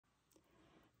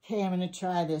Okay, I'm going to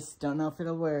try this. Don't know if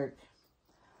it'll work.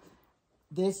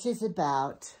 This is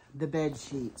about the bed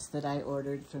sheets that I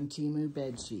ordered from Temu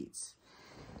Bed Sheets.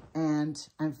 And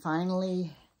I'm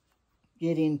finally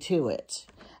getting to it.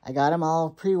 I got them all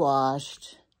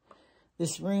pre-washed.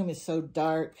 This room is so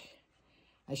dark.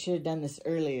 I should have done this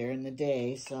earlier in the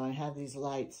day, so I have these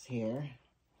lights here.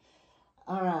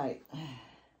 All right.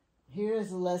 Here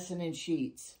is a lesson in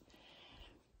sheets.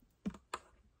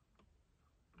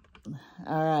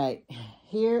 All right.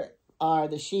 Here are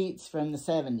the sheets from the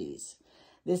 70s.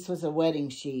 This was a wedding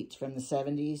sheet from the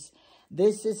 70s.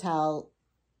 This is how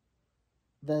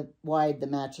wide the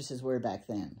mattresses were back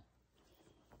then.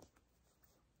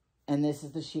 And this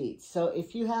is the sheets. So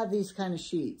if you have these kind of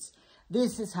sheets,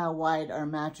 this is how wide our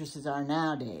mattresses are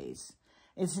nowadays.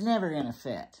 It's never going to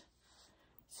fit.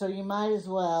 So you might as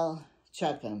well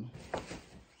chuck them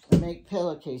or make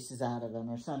pillowcases out of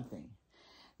them or something.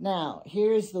 Now,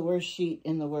 here's the worst sheet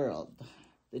in the world.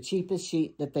 The cheapest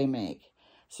sheet that they make.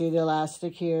 See the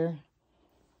elastic here?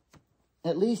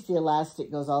 At least the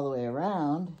elastic goes all the way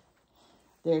around.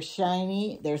 They're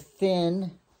shiny, they're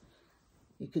thin.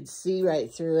 You could see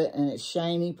right through it, and it's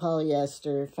shiny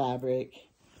polyester fabric.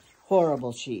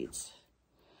 Horrible sheets.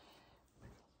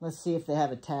 Let's see if they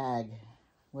have a tag,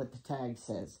 what the tag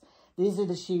says. These are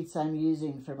the sheets I'm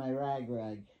using for my rag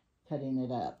rug, cutting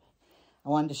it up. I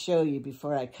wanted to show you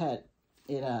before I cut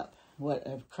it up what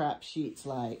a crap sheet's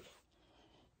like.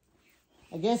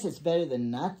 I guess it's better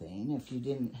than nothing if you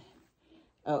didn't...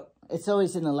 Oh, it's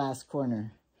always in the last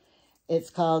corner. It's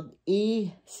called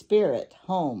E-Spirit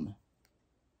Home.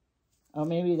 Oh,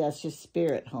 maybe that's just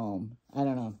Spirit Home. I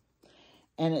don't know.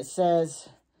 And it says,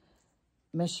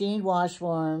 machine wash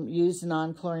warm, use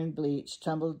non-chlorine bleach,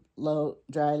 tumbled low,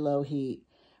 dry low heat,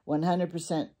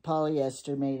 100%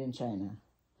 polyester made in China.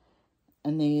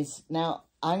 And these, now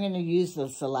I'm going to use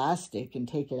this elastic and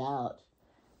take it out.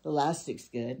 The elastic's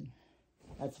good.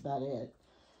 That's about it.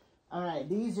 All right,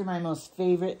 these are my most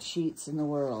favorite sheets in the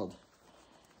world.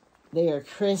 They are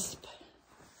crisp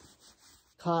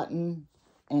cotton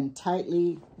and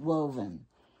tightly woven.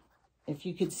 If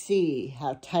you could see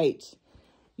how tight,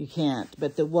 you can't.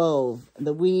 But the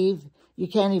weave, you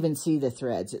can't even see the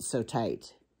threads. It's so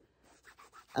tight.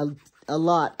 A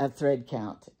lot of thread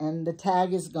count. And the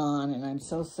tag is gone, and I'm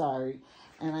so sorry.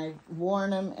 And I've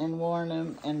worn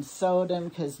them and sewed them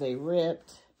because they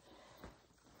ripped.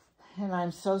 And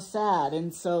I'm so sad.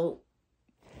 And so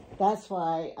that's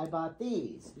why I bought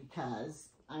these, because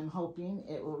I'm hoping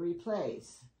it will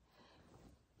replace.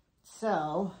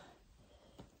 So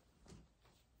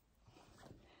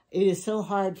it is so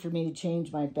hard for me to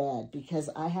change my bed because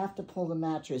I have to pull the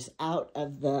mattress out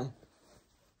of the...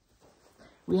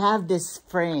 We have this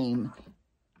frame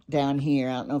down here.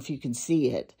 I don't know if you can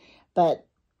see it, but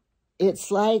it's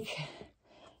like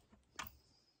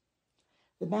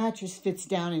the mattress fits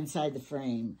down inside the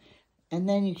frame, and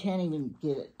then you can't even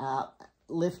get it out.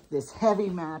 Lift this heavy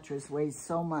mattress, weighs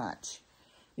so much.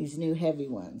 These new heavy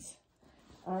ones.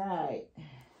 All right.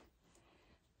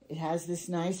 It has this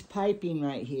nice piping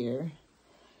right here,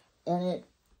 and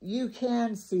you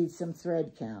can see some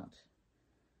thread count.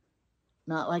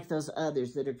 Not like those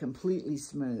others that are completely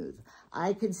smooth.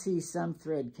 I can see some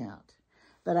thread count,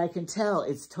 but I can tell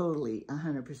it's totally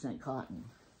 100% cotton.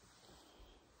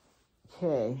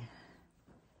 Okay.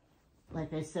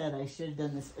 Like I said, I should have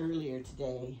done this earlier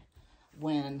today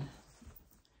when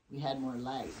we had more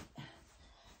light.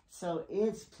 So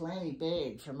it's plenty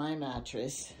big for my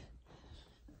mattress.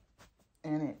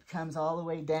 And it comes all the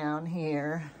way down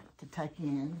here to tuck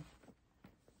in.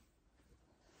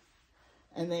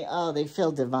 And they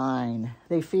feel divine.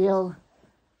 They feel,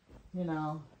 you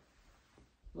know,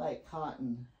 like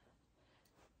cotton.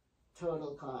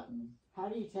 Total cotton. How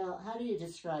do you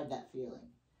describe that feeling?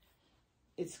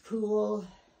 It's cool.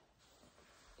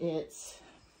 I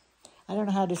don't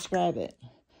know how to describe it.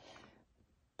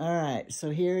 All right,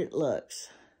 so here it looks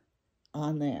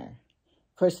on there.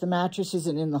 Of course, the mattress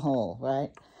isn't in the hole,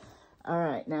 right? All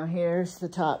right, now here's the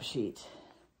top sheet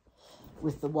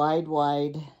with the wide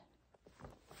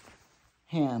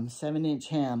hem, 7-inch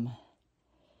hem.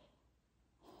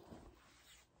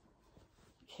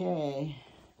 Okay.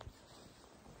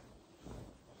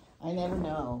 I never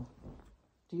know.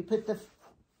 Do you put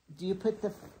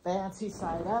the fancy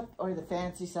side up or the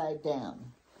fancy side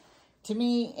down? To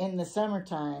me, in the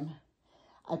summertime,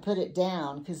 I put it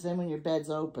down because then when your bed's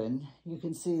open, you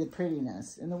can see the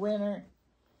prettiness. In the winter,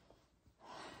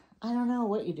 I don't know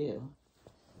what you do.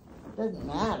 Doesn't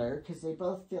matter because they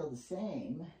both feel the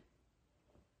same.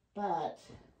 But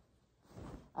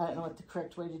I don't know what the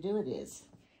correct way to do it is.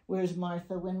 Where's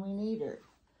Martha when we need her?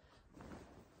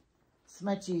 It's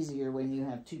much easier when you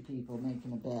have two people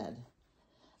making a bed.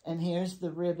 And here's the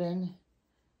ribbon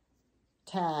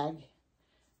tag.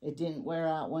 It didn't wear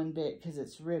out one bit because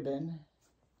it's ribbon.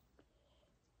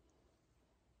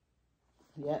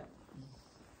 Yep.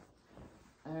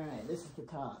 All right, this is the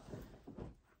top.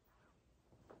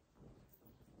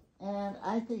 And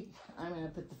I think I'm going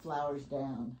to put the flowers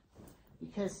down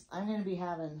because I'm going to be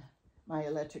having my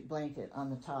electric blanket on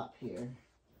the top here.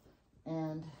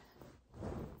 And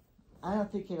I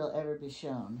don't think it'll ever be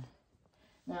shown.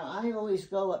 Now, I always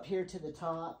go up here to the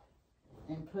top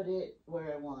and put it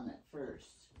where I want it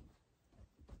first.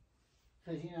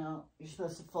 Because, you know, you're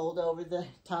supposed to fold over the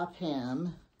top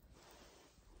hem.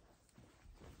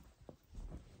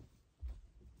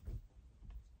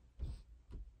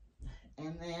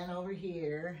 And then over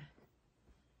here,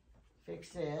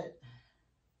 fix it.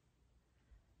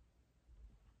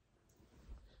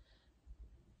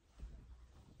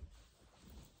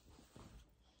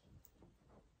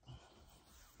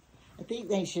 I think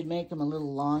they should make them a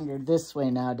little longer this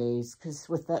way nowadays, because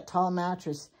with that tall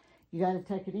mattress, you got to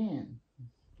tuck it in.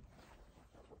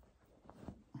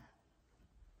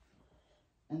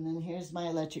 And then here's my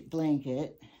electric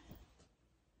blanket,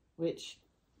 which,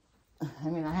 I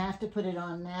mean, I have to put it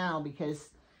on now because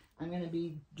I'm going to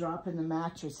be dropping the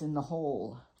mattress in the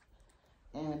hole.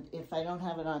 And if I don't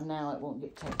have it on now, it won't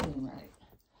get tucked in right.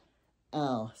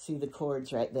 Oh, see the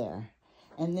cords right there.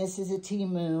 And this is a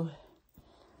Temu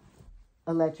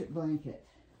electric blanket.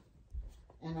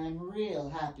 And I'm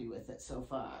real happy with it so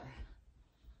far.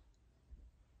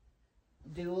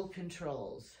 Dual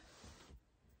controls.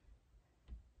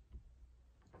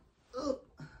 Oh.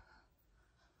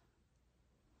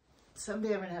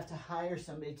 Someday I'm going to have to hire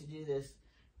somebody to do this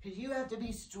because you have to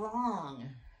be strong.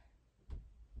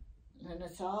 And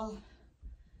it's all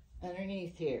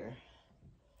underneath here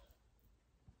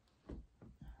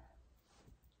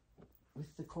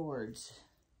with the cords.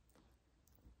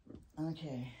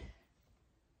 Okay.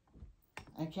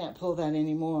 I can't pull that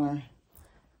anymore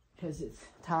because it's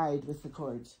tied with the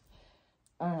cords.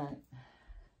 All right.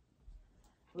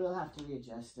 We'll have to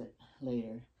readjust it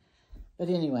later. But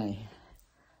anyway,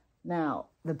 now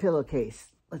the pillowcase.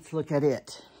 Let's look at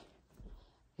it.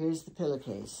 Here's the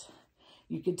pillowcase.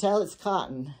 You can tell it's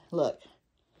cotton. Look,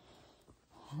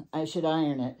 I should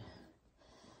iron it.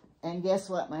 And guess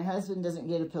what? My husband doesn't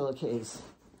get a pillowcase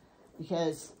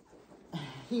because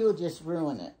he will just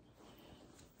ruin it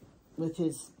with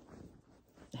his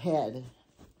head.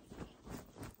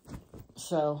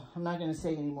 So I'm not going to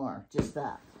say any more, just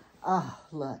that. Oh,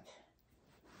 look.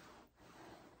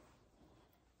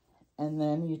 And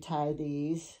then you tie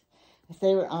these. If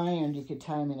they were ironed, you could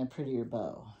tie them in a prettier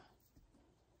bow.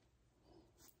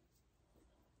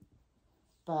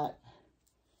 But,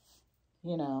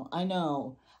 you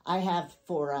know I have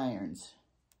 4 irons.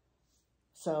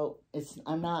 So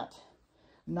I'm not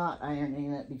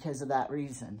ironing it because of that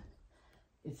reason.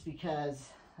 It's because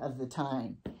of the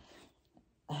time.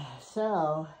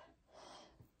 So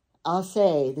I'll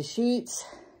say the sheets,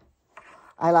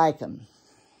 I like them.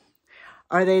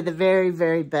 Are they the very,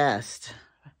 very best?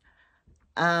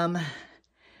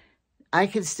 I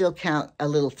can still count a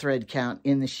little thread count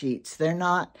in the sheets. They're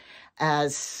not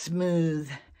as smooth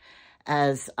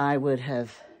as I would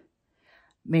have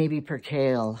maybe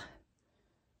percale.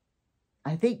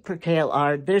 I think percale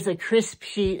are, there's a crisp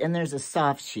sheet and there's a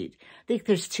soft sheet. I think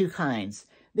there's 2 kinds.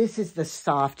 This is the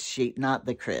soft sheet, not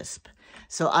the crisp.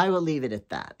 So I will leave it at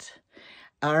that.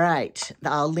 All right,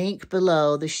 I'll link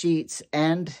below the sheets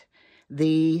and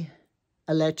the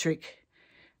electric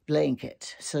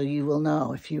blanket so you will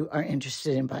know if you are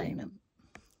interested in buying them.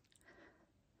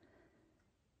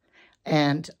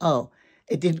 And, oh,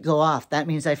 it didn't go off. That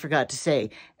means I forgot to say.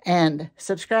 And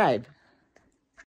subscribe.